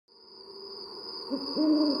If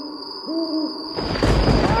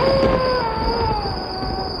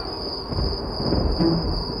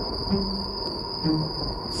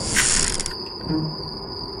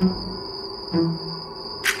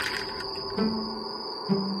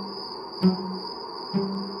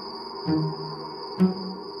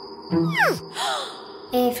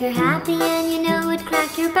you're happy and you know it,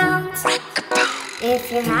 crack your bones.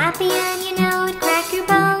 If you're happy and you know it, crack your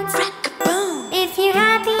bones. If you're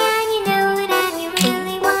happy and you know it and you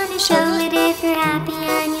really want to show it. If you're happy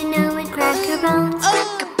and you know it, crack your bones.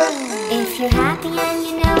 If you're happy and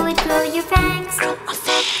you know it, grow your fangs.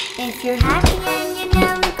 If you're happy and you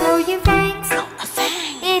know it, grow your fangs.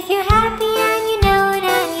 If you're happy and you know it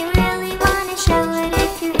and you really want to show it.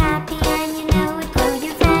 If you're happy and you know it, grow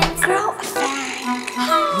your fangs. Grow a fang.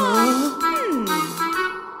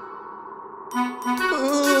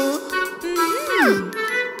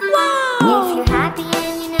 Wow! If you're happy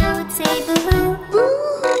and you know it, say boo-hoo.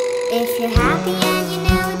 If you're happy and you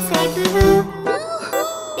know it, say boo-hoo.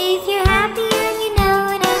 If you're happy and you know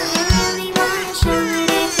it and you really want to show it.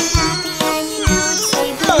 If you're happy and you know it, say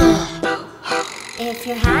boo-hoo. If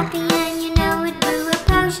you're happy and you know it, brew a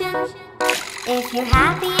potion. If you're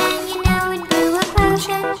happy and you know it, brew a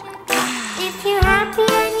potion. If you're happy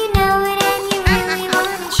and you know it and you really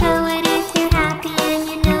want to show it. If you're happy and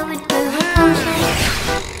you know it, brew a potion.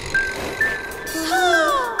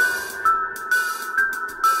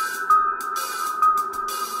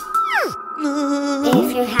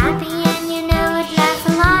 If you're happy and you know it, laugh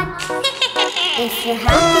a lot. If you're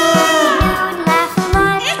happy and you know it, laugh a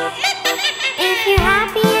lot. If you're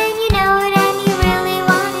happy and you know it and you really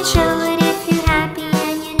want to show it. If you're happy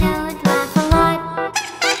and you know it, laugh a lot.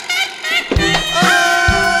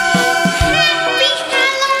 Happy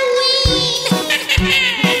Halloween!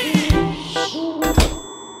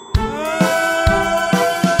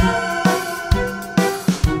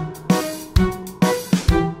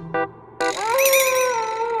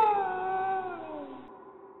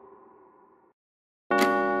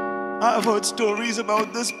 I've heard stories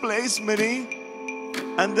about this place, Minnie,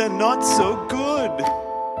 and they're not so good.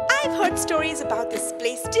 I've heard stories about this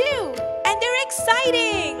place too, and they're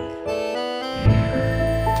exciting.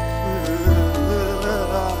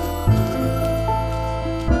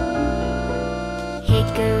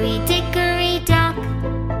 Hickory dickory dock,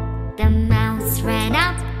 the mouse ran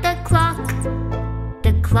up the clock.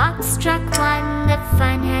 The clock struck one, the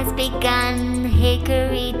fun has begun.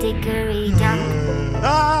 Hickory dickory dock.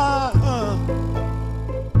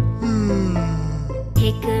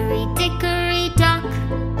 Hickory dickory dock,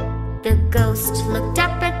 the ghost looked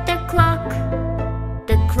up at the clock.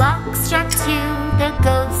 The clock struck two, the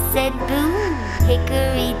ghost said boo.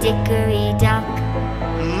 Hickory dickory dock.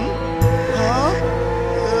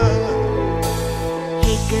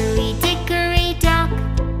 Hickory dickory dock,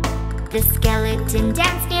 the skeleton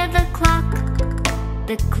danced near the clock.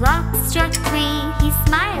 The clock struck three, he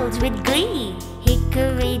smiled with glee.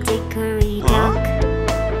 Hickory dickory dock.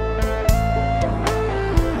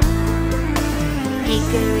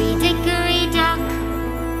 Hickory dickory dock,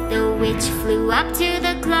 the witch flew up to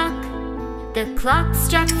the clock. The clock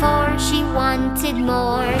struck four, she wanted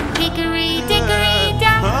more. Hickory dickory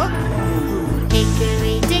dock.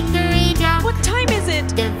 Hickory dickory dock. What time is it?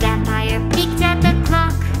 The vampire peeked at the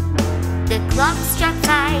clock. The clock struck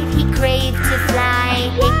five, he craved to fly.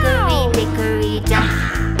 Wow. Hickory dickory dock.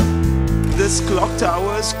 This clock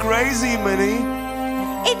tower is crazy, Minnie.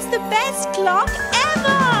 It's the best clock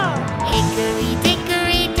ever! Hickory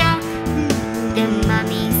dickory dock, the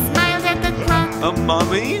mummy smiled at the clock. A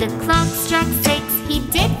mummy? The clock struck six, he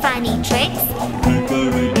did funny tricks.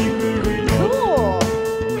 Hickory dickory dock. Cool!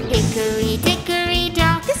 Hickory dickory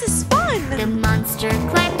dock, This is fun! the monster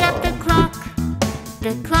climbed up the clock.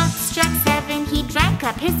 The clock struck seven, he drank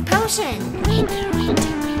up his potion. Hickory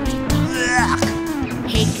dickory dock.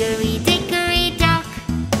 Hickory dickory dock,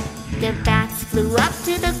 the bats flew up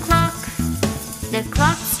to the clock. The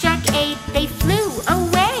clock struck eight, they flew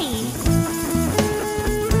away.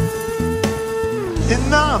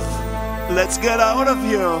 Enough! Let's get out of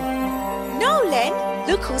here. No, Len,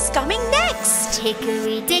 look who's coming next!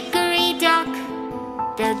 Hickory dickory dock,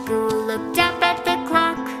 the ghoul looked up at the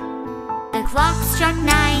clock. The clock struck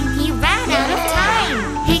nine, he ran out of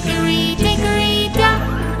time. Hickory dickory dock.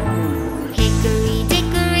 Hickory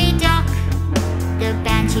dickory dock, the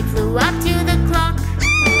banshee flew up to the clock.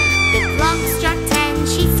 The clock struck 10,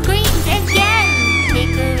 she screamed again.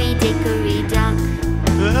 Hickory dickory dock.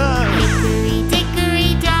 Hickory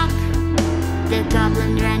dickory dock, the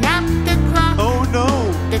goblin ran up the clock. Oh no!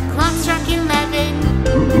 The clock struck 11.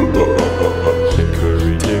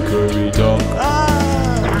 Hickory dickory dock.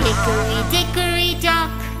 Hickory dickory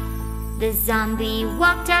Zombie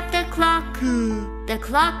walked up the clock. The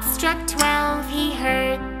clock struck 12. He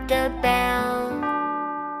heard the bell.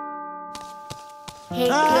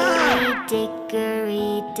 Hickory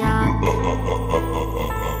dickory dock.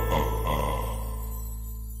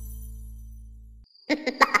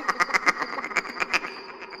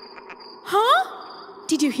 Huh?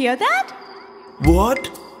 Did you hear that? What?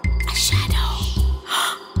 A shadow.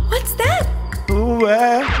 What's that?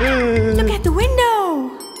 Where? Look at the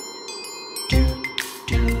window.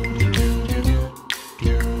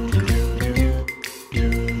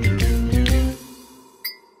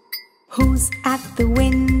 Who's at the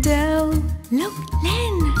window? Look,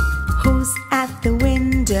 Len. Who's at the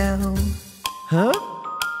window? Huh?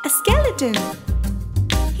 A skeleton.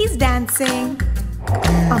 He's dancing.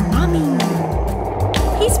 A mummy.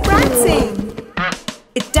 He's prancing.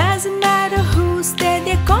 It doesn't matter who's there,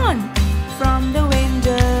 they're gone from the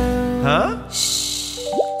window. Huh? Shh.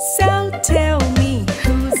 So tell me,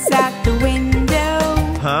 who's at the window?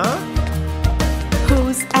 Huh?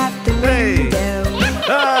 Who's at the window?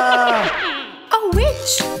 Ah! A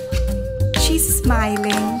witch. She's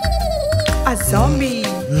smiling. A zombie.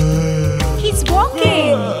 He's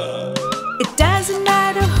walking. It doesn't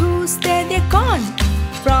matter who's there, they're gone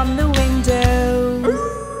from the window.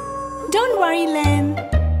 Don't worry, Len.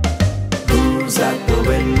 Who's at the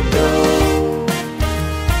window?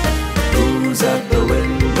 Who's at the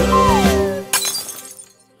window?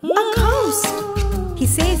 A ghost. He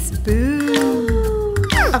says boo.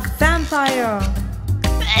 A vampire.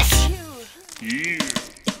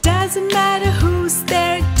 It doesn't matter who's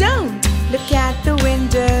there, don't look at the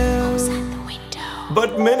window. Who's at the window?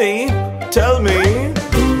 But Minnie, tell me,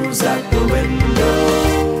 who's at the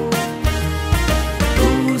window?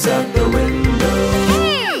 Who's at the window?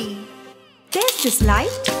 Hey! There's this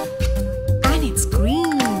light, and it's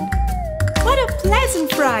green. What a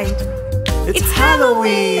pleasant fright! It's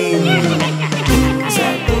Halloween! Who's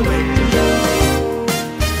at the window?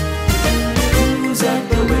 Who's at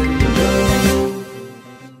the window?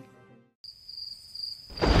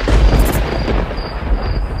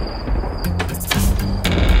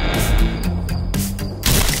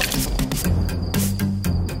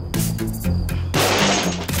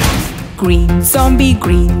 Green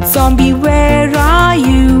zombie, where are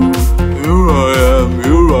you? Here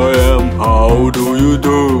I am, how do you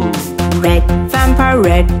do? Red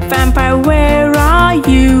vampire, where are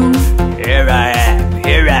you? Here I am,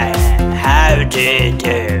 how do you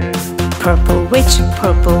do? Purple witch,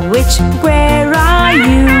 where are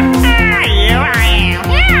you? Here I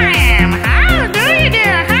am, how do you do?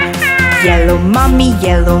 Yellow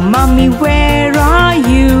mummy, where are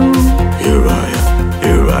you? Here I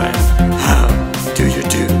am, how do you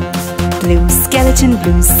do? Blue skeleton,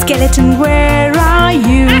 where are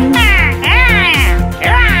you?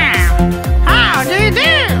 How do you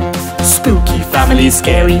do? Spooky Family,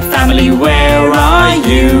 scary family, where are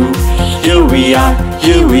you? Here we are,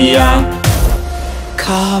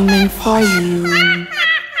 coming for you.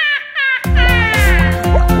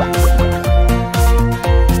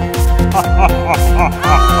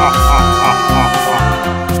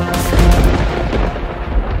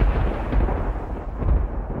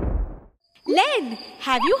 Len,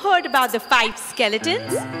 have you heard about the 5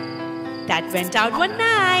 skeletons that went out one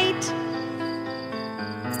night?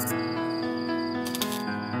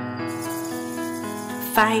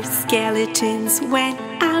 Five skeletons went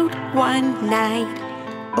out one night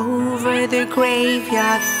over the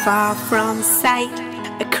graveyard far from sight.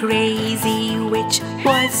 A crazy witch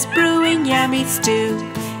was brewing yummy stew.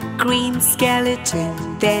 Green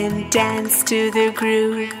skeleton then danced to the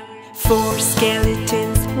groove. 4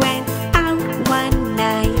 skeletons went out one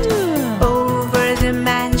night over the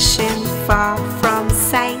mansion far from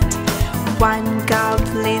sight. One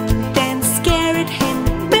goblin then scared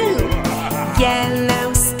him, boo!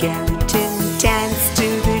 Yellow skeleton danced to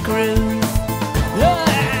the groove.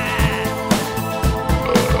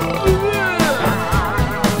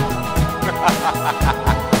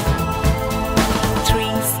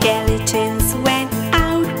 3 skeletons went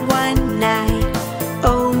out one night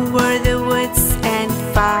over the woods and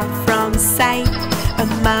far from sight. A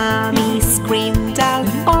mommy screamed out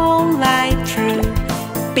all night through.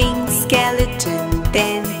 Pink skeleton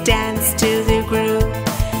then danced to the groove.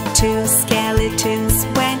 2 skeletons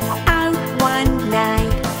went out one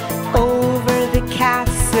night over the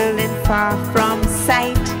castle and far from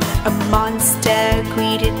sight. A monster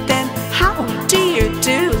greeted them, how do you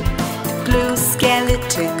do? The blue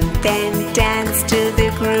skeleton then danced to the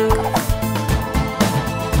groove.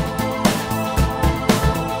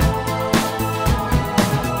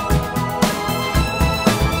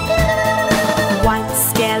 One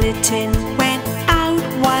skeleton went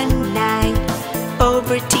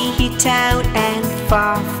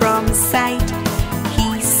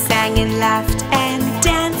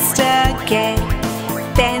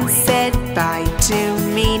said bye to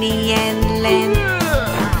Minnie and Len.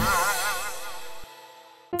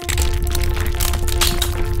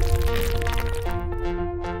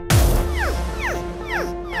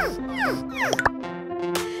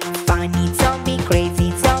 Funny zombie, crazy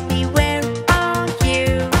zombie, where are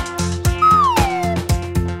you?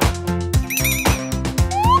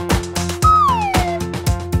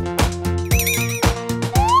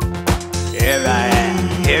 Here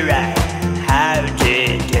I am, how do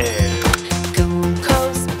you do? Cool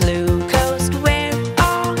coast, blue coast, where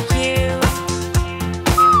are you?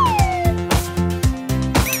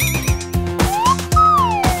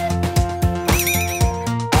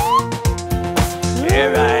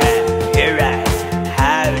 Here I am,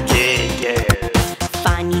 how do you do?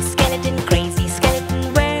 Funny skeleton, crazy skeleton,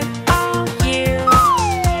 where are you?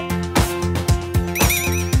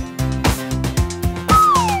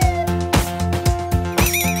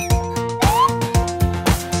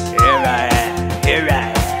 Here I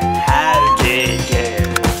am, how do you do?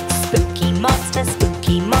 Spooky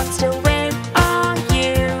monster, where are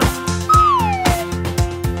you?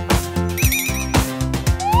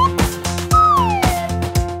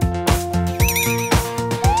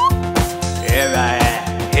 Here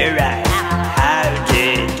I am, how do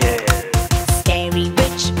you do? Scary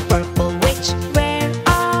witch, purple witch, where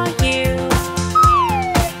are you?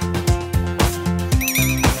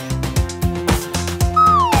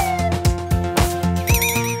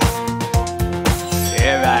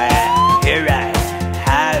 Here I am,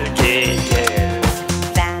 how do you do?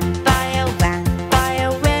 Vampire, where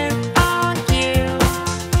are you?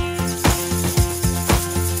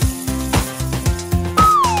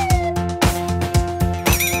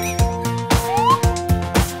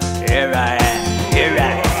 Here I am,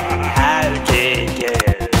 how do you do?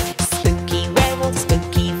 Spooky werewolf,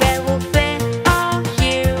 where are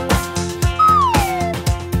you?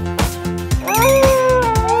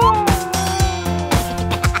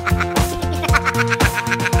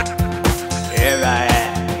 Here I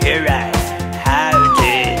am, how do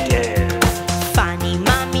you do? Funny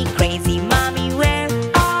mommy, crazy mommy, where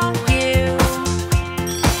are you?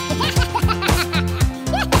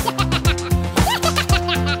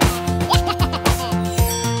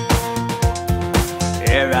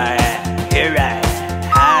 Here I am,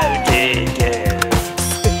 how do you do?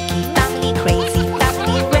 Spooky family, crazy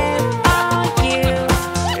family, where are you?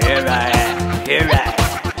 Here I am,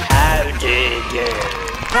 how do you do?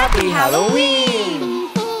 Happy Halloween!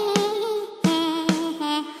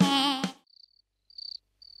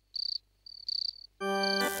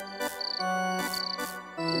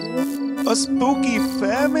 A spooky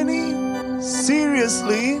family?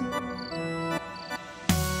 Seriously?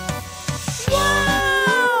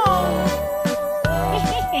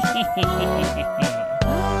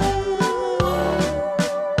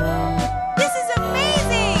 This is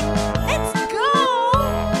amazing! Let's go!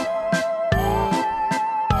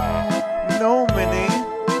 No, Minnie.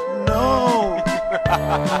 No.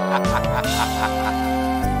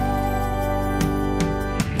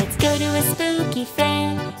 Let's go to a spooky fair.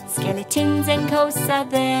 Skeletons and ghosts are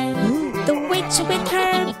there. The witch with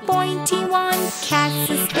her pointy wand casts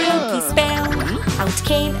a spooky spell. Out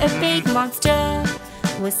came a big monster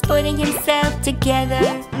who was putting himself together.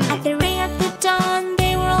 At the ray of the dawn,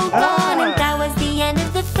 they were all gone, and that was the end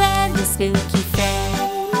of the fair, the spooky fair.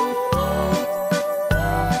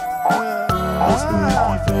 The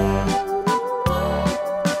spooky fair.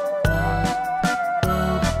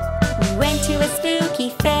 We went to a spooky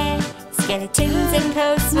fair. Skeletons and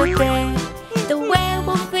ghosts were there. The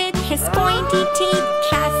werewolf with his pointy teeth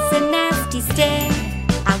casts a nasty stare.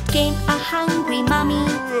 Out came a hungry mummy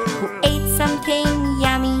who ate something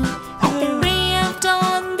yummy. At the ray of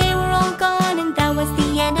dawn, they were all gone, and that was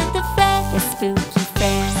the end of the fair, the spooky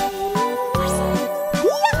fair.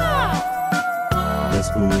 The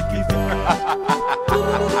spooky fair.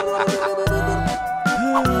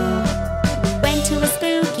 We went to a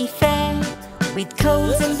spooky fair with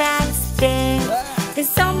coats and bags there. The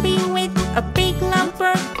zombie with a big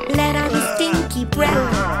lumper let out his stinky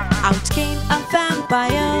breath. Out came a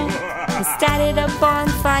vampire who started a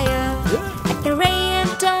bonfire. At the ray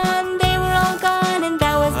of dawn, they were all gone, and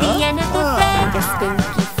that was the end of the fair, the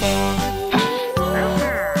spooky fair.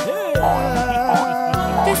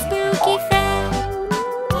 The spooky fair.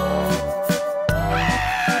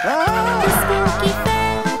 The spooky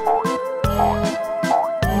fair.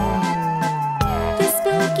 The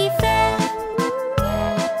spooky fair.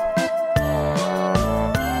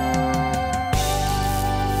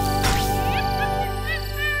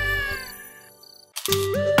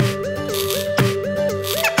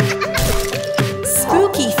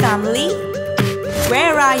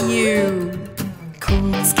 you?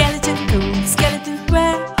 Cool skeleton,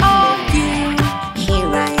 where are you? Here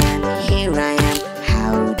I am,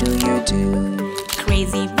 how do you do?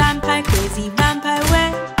 Crazy vampire,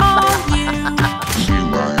 where are you? Here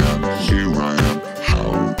I am,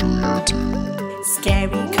 how do you do?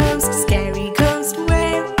 Scary ghost,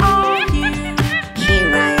 where are you?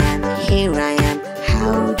 Here I am,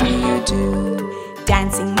 how do you do?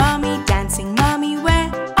 Dancing mommy, where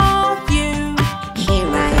are you? Here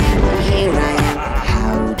I am,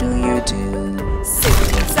 how do you do?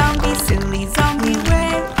 Silly zombie,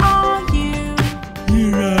 where are you?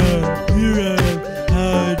 Here I am,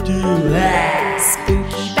 how do you?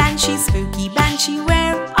 Spooky banshee,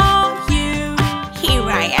 where are you? Here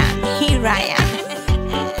I am.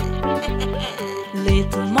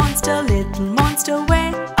 Little monster,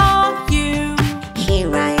 where are you?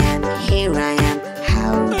 Here I am,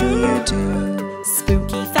 how do you do?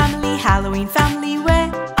 Spooky family, Halloween family,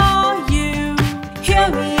 where are you? Here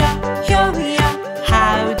we are,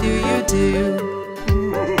 how do you do?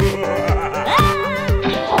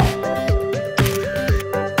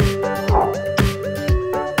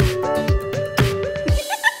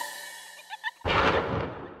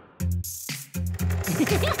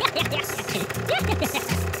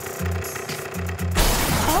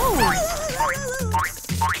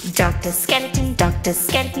 Dr.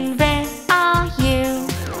 Skeleton, where are you?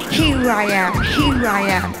 Here I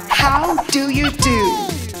am, how do you do?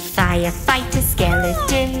 Firefighter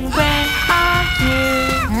Skeleton, where are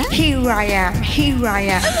you? Here I am,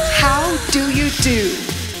 how do you do?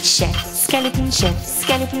 Chef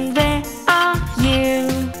Skeleton, where are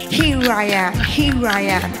you? Here I am,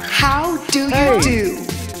 how do you do?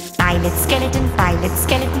 Pilot Skeleton,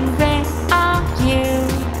 where are you?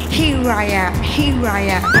 Here I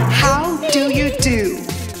am, how do you do?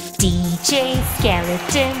 DJ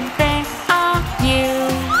Skeleton, where are you?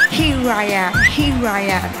 Here I am,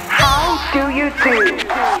 how do you do?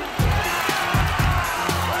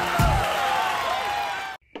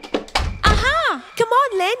 Aha! Come on,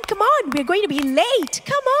 Len, come on, we're going to be late.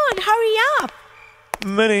 Come on, hurry up.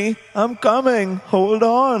 Minnie, I'm coming. Hold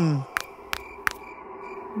on.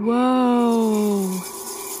 Whoa.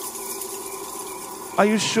 Are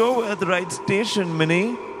you sure we're at the right station,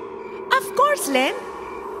 Minnie? Of course, Len.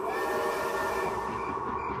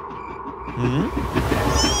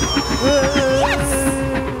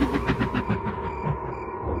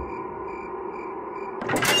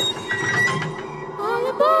 All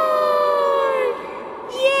aboard!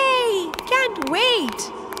 Yay! Can't wait!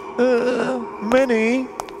 Minnie?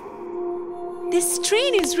 This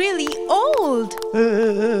train is really old.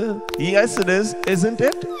 Yes, it is, isn't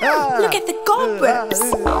it? Look at the cobwebs.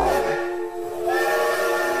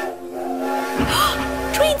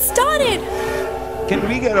 Train started. Can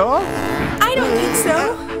we get off? I don't think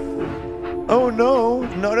so. Oh no,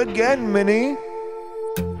 not again, Minnie.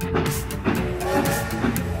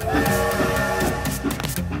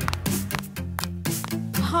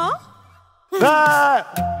 Huh? Ah!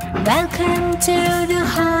 Welcome to the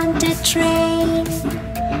haunted train.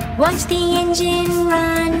 Watch the engine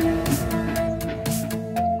run.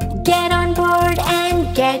 Get on board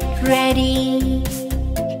and get ready.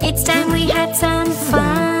 It's time we had some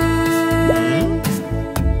fun.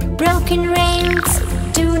 Broken rails,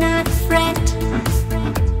 do not fret.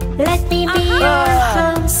 Let me be your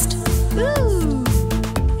host.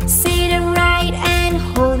 Sit upright and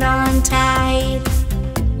hold on tight.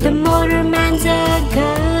 The motorman's a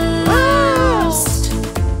ghost.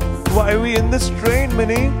 Why are we in this train,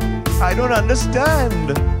 Minnie? I don't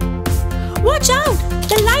understand. Watch out!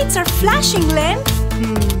 The lights are flashing, Len.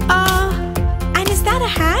 And is that a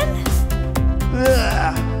hand?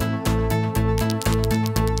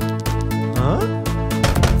 Huh?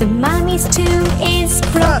 The mummy's tube is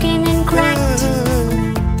broken and cracked.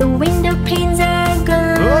 The window panes are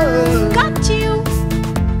gone. Got you!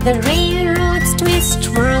 The railroads twist,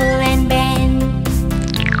 twirl and bend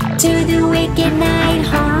to the wicked night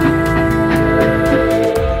horn.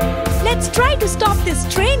 Let's try to stop this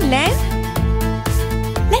train, Len.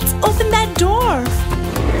 Let's open that door.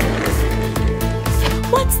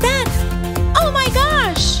 What's that? Oh my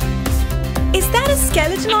gosh! Is that a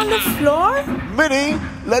skeleton on the floor? Minnie,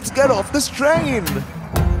 let's get off this train.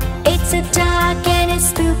 It's a dark and a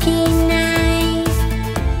spooky night.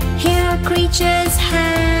 Here are creatures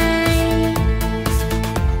hide.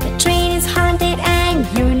 The train is haunted and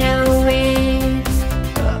you know it.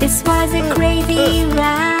 This was a crazy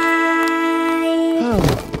ride.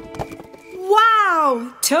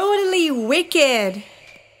 Wow! Totally wicked!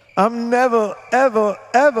 I'm never, ever,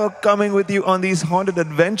 ever coming with you on these haunted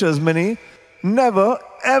adventures, Minnie. Never,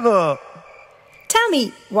 ever. Tell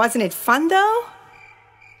me, wasn't it fun though?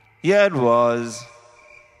 Yeah, it was.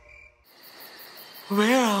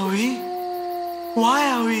 Where are we? Why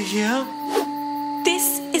are we here?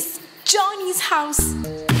 This is Johnny's house.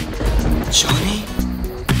 Johnny?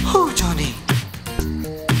 Who, Johnny?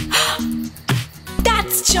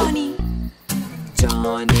 That's Johnny.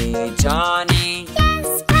 Johnny, Johnny,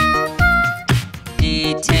 Yes, Papa.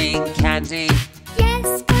 eating candy.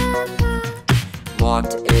 Yes, Papa.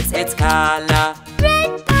 What is its color?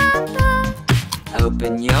 Red, Papa.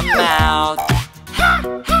 Open your mouth. Ha,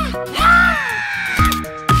 ha, ha.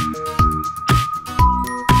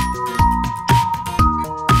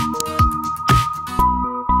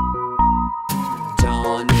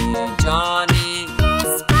 Johnny, Johnny,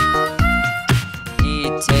 Yes, Papa.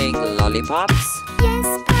 eating lollipops. Yes,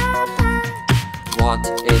 Papa. What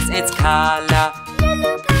is its color?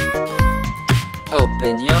 Lulu, Papa.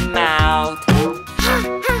 Open your mouth. Ha,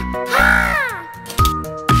 ha, ha.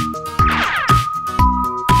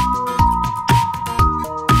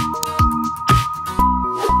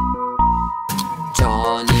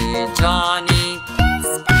 Johnny, Johnny,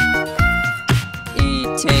 Yes, Papa.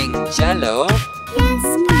 eating jello. Yes,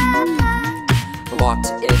 Papa. What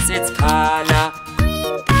is its color?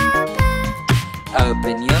 Green, Papa.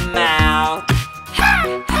 Open your mouth. Ha,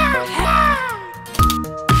 ha, ha.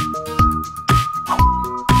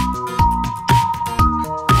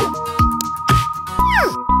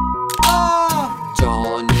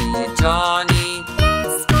 Johnny, Johnny,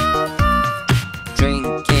 Yes, Papa.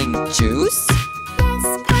 drinking juice. Yes,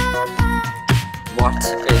 Papa. What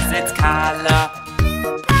is its color?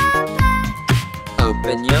 Blue, Papa.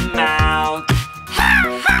 Open your mouth. Ha,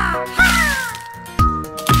 ha, ha.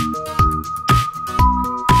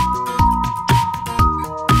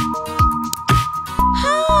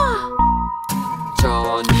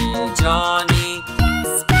 Johnny, Johnny,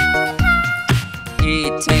 Yes, Papa.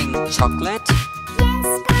 eating chocolate. Yes,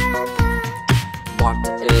 Papa. What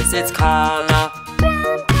is its color?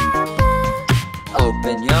 Brown, Papa.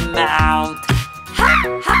 Open your mouth. Ha,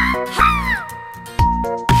 ha, ha.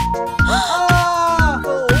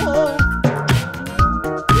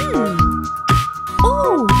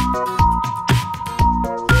 Oh,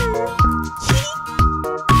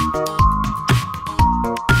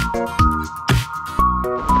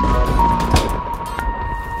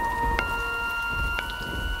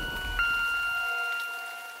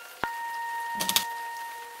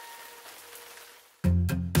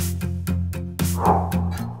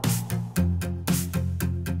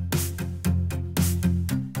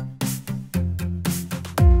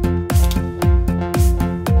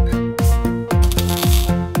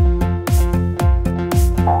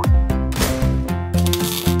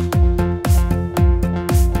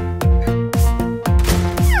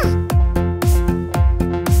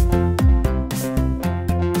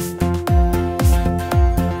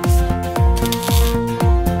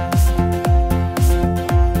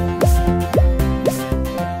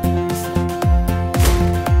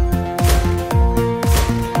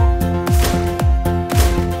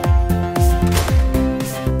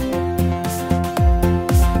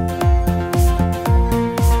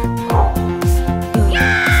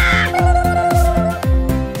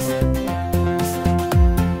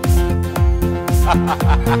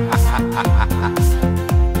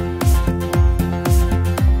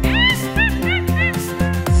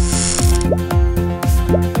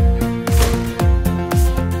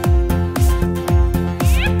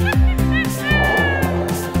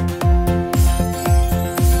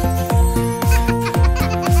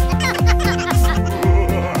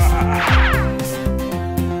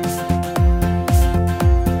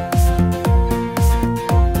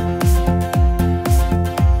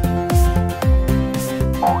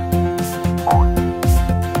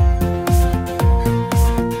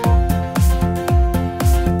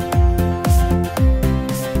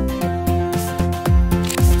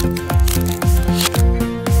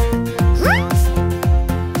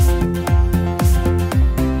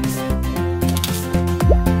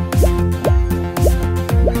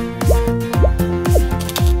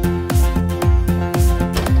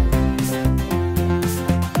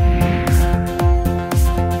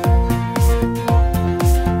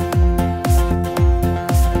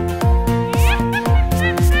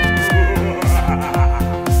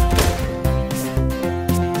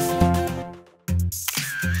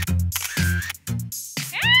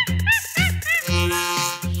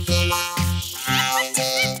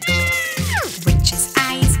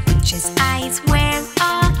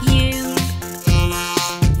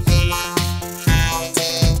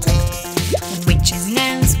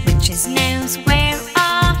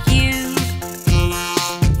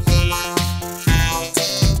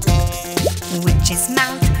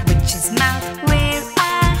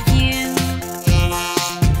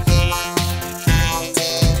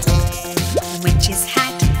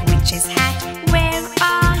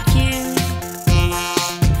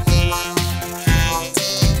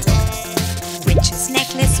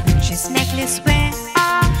 Yes, where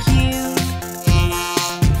are you?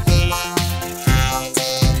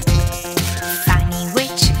 Funny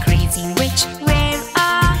witch, crazy witch, where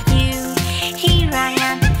are you? Here I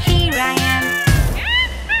am, here I am.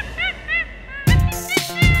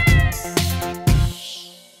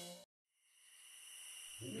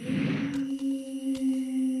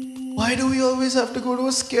 Why do we always have to go to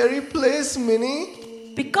a scary place,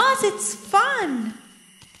 Minnie? Because it's fun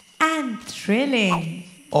and thrilling.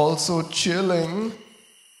 Also chilling.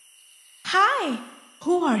 Hi,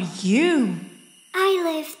 who are you? I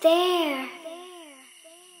live there.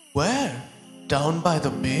 Where? Down by the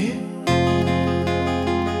bay?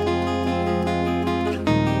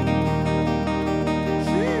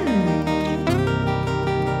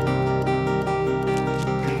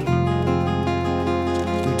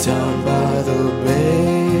 Down by the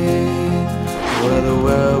bay, where the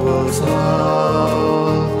werewolves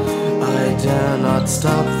howl, I dare not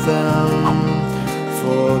stop them,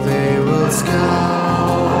 for they will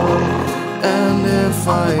scowl. And if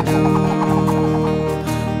I do,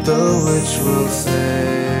 the witch will say,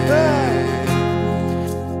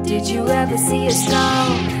 Did you ever see a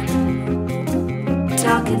skull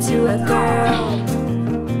talking to a girl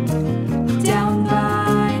down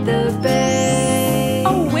by the bay? A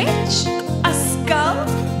witch? A skull?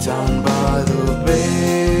 down by the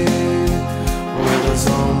bay, where the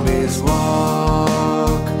zombies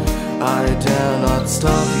walk, I dare not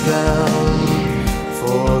stop them,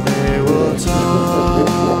 for they will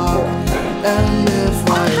talk. And if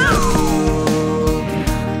I do,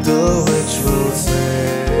 the witch will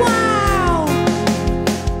say, Wow!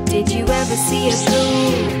 Did you ever see a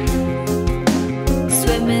ghoul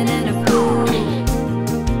swimming in a pool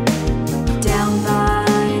down by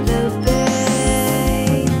the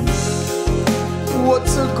bay?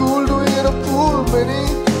 what's a ghoul doing in a pool, Minnie?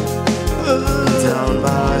 Down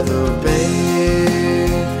by the bay,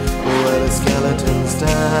 where the skeletons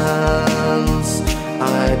dance,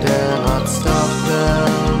 I dare not stop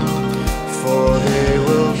them, for they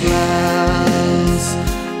will glance.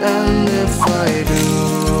 And if I do,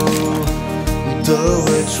 the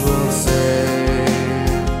witch will say,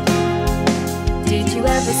 Did you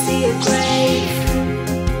ever see a grave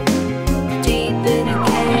deep in a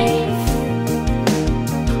cave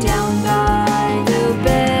down by the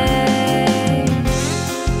bay?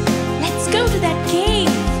 Let's go to that cave.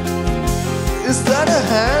 is that a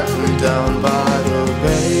hand? Down by the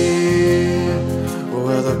bay,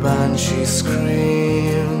 where the banshee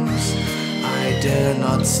screams, I dare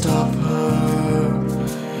not stop her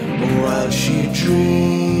while she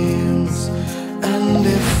dreams. And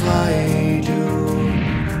if I do,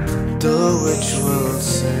 the witch will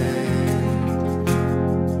say,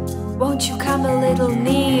 Won't you come a little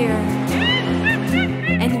near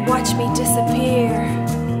and watch me disappear?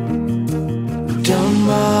 down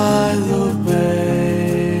by the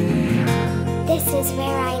bay. This is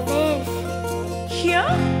where I live.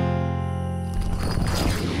 Here?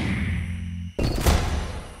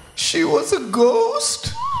 She was a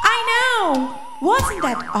ghost? I know! Wasn't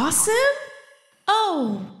that awesome?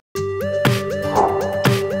 Oh.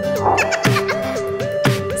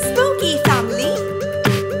 Spooky family,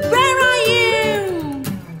 where are you?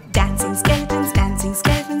 Dancing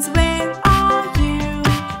skeletons, where are you?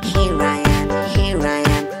 Here I am,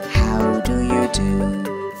 how do you do?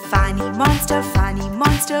 Funny monster,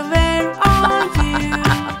 where are you?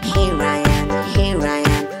 Here I am,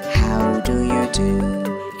 how do you do?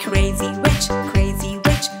 Crazy witch,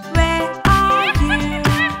 where are you?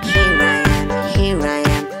 Here I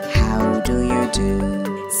am, how do you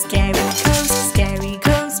do? Scary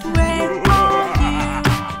ghost, where are you?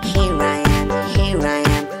 Here I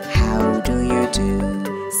am, how do you do?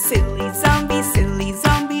 Silly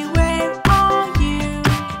zombie, where are you?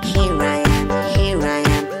 Here I am,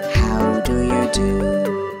 how do you do?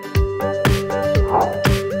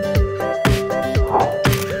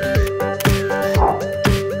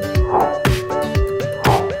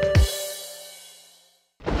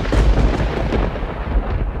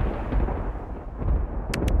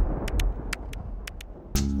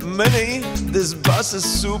 Minnie, this bus is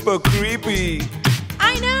super creepy.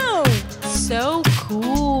 I know! So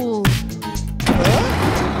cool.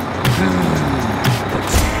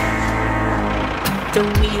 The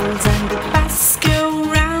wheels on the bus go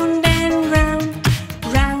round and round,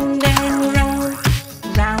 round and round,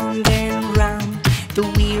 round and round. The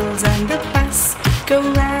wheels on the bus go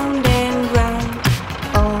round and round,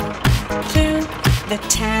 all through the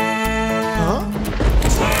town.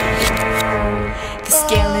 The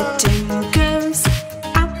skeleton goes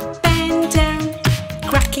up and down,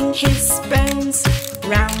 cracking his bones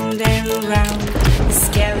round and round. The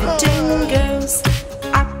skeleton goes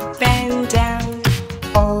up and down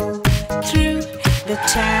all through the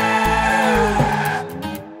town.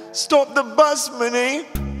 Stop the bus, Minnie.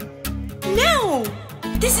 No!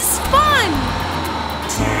 This is fun!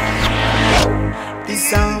 The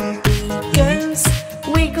zombie goes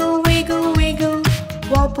wiggle, wiggle, wiggle,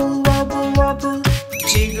 wobble, wobble, wobble,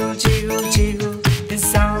 jiggle, jiggle, jiggle. The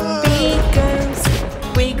zombie goes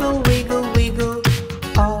wiggle, wiggle, wiggle,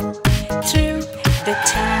 all through the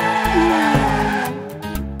town.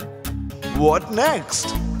 What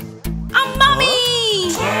next? A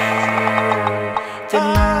mummy! The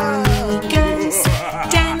mummy goes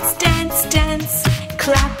dance, dance, dance,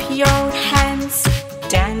 clap your hands,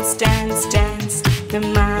 dance, dance, dance. The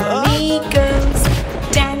mummy goes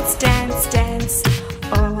dance, dance, dance,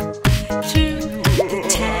 all through the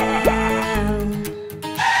town.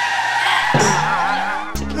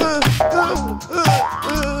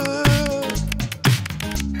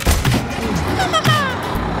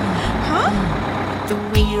 Huh? The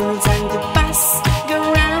wheels on the bus go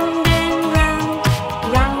round and round,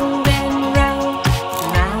 round and round,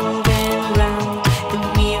 round and round. The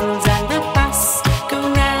wheels on the bus go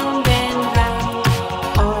round and round,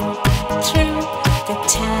 all through the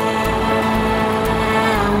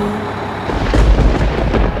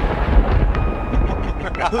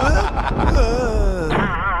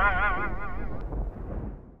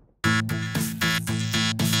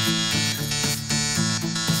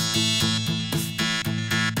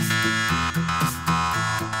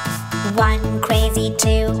One crazy,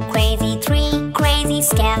 two crazy, three crazy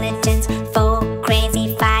skeletons, four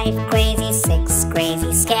crazy, five crazy, six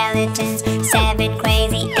crazy skeletons, seven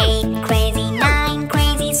crazy, eight crazy, nine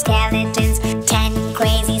crazy skeletons, 10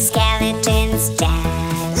 crazy skeletons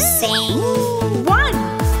dancing. 1,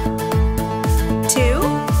 2,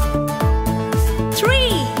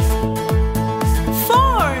 3,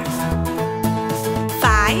 4,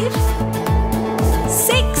 5,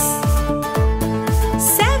 6,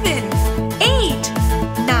 7, 8,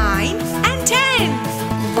 9, and 10.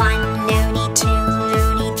 1 loony, 2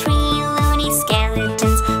 loony, 3 loony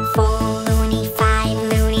skeletons, 4 loony, 5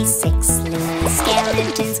 loony, 6 loony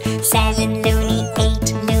skeletons, 7 loony,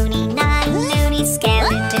 8 loony, 9 loony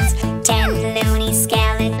skeletons, 10 loony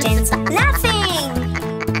skeletons laughing.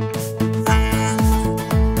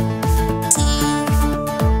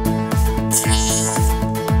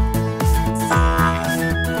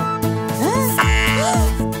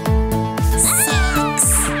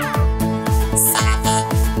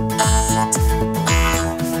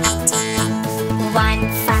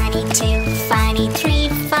 1 funny, 2 funny, 3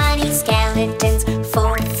 funny skeletons,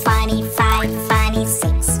 4 funny, 5 funny,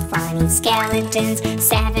 6 funny skeletons,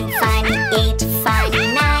 7 funny, 8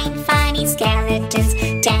 funny, 9 funny skeletons,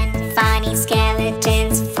 10 funny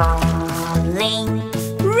skeletons falling.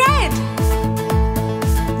 Red,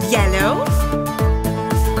 yellow,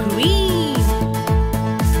 green,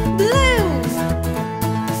 blue,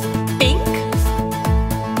 pink,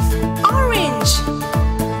 orange,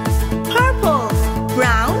 purple,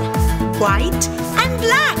 brown, white, and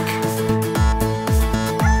black.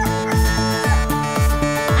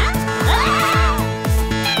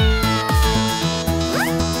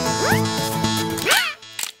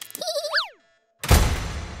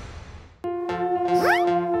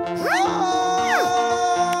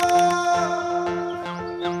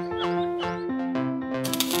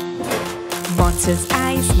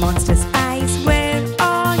 Monster's eyes, where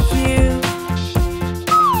are you?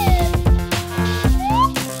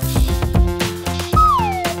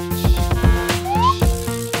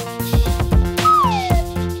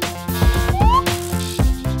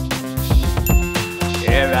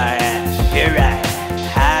 Here I am,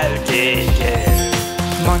 how do you do?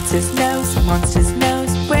 Monster's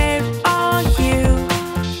nose, where are you?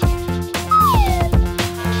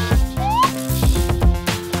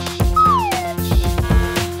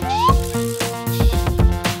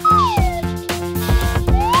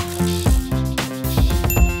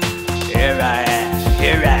 Here I am,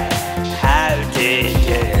 how do you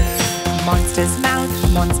do? Monster's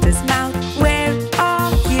mouth, where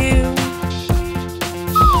are you?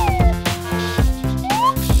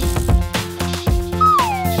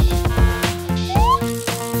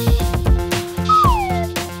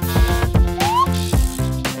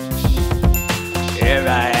 Here I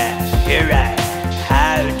am,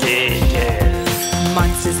 how do you do?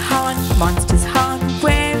 Monster's horn,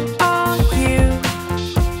 where are you?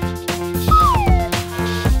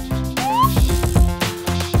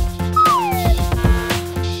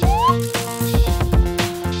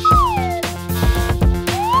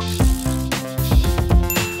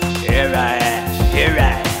 Here I am,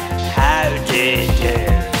 how do you do?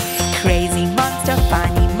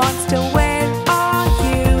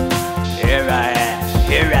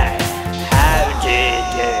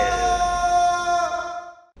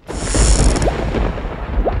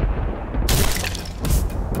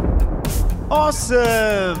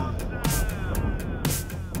 Awesome!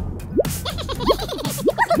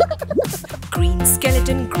 Green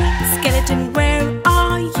skeleton, where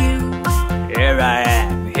are you? Here I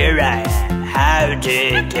am, how do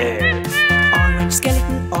you do? Orange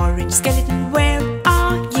skeleton, where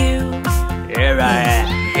are you? Here I am,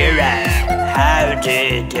 how do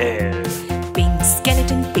you do? Pink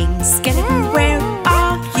skeleton, where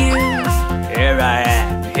are you? Here I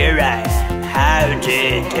am, how do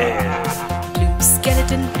you do?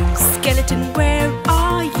 Blue skeleton, where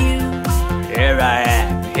are you? Here I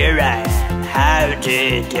am, how do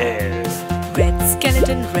you do? Red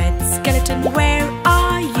skeleton, where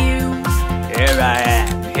are you? Here I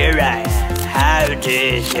am, how do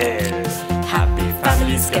you do? Happy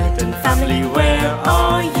family, skeleton family, where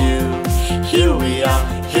are you? Here we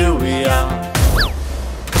are,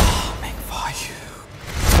 Coming for you.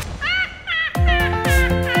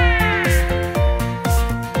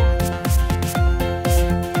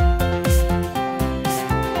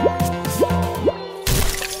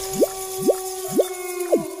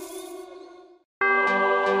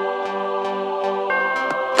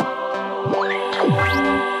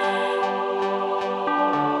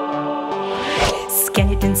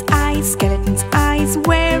 Skeleton's eyes,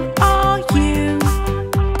 where are you?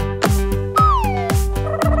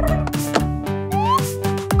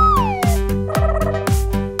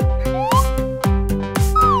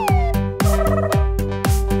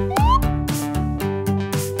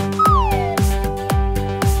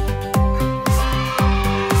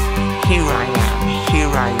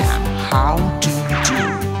 Here I am, how do you do?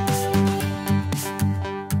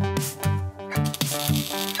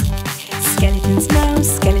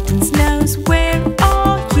 Skeleton's nose, where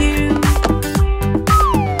are you?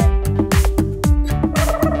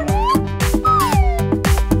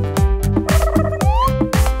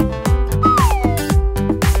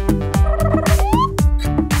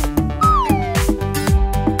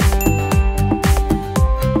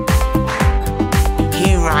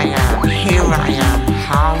 Here I am,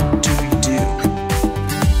 how do you do?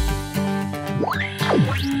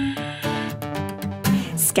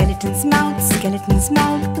 Skeleton's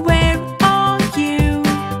mouth, where are you?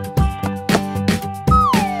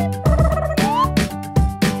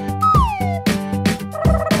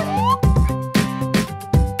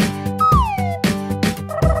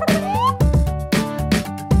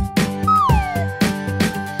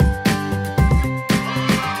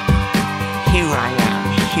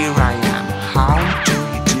 Here I am, how do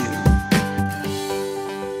you do?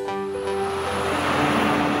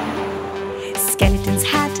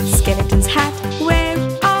 Skeleton's hat, where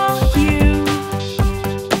are you?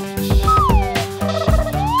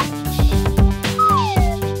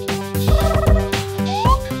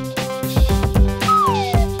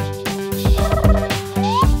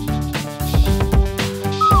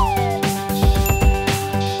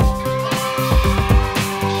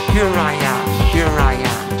 Here I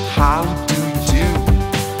am, how do you do?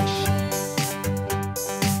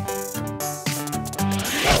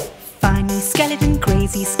 Funny skeleton,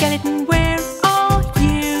 crazy skeleton, where are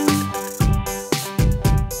you?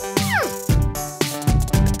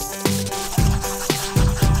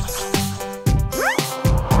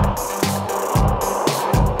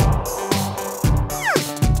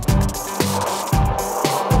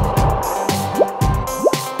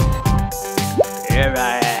 Here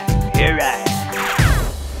I am,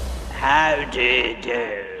 how do you do?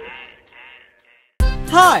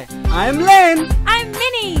 Hi, I'm Len. I'm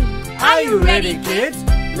Mini. Are you ready, kids?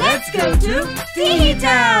 Let's go to Teehee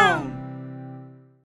Town.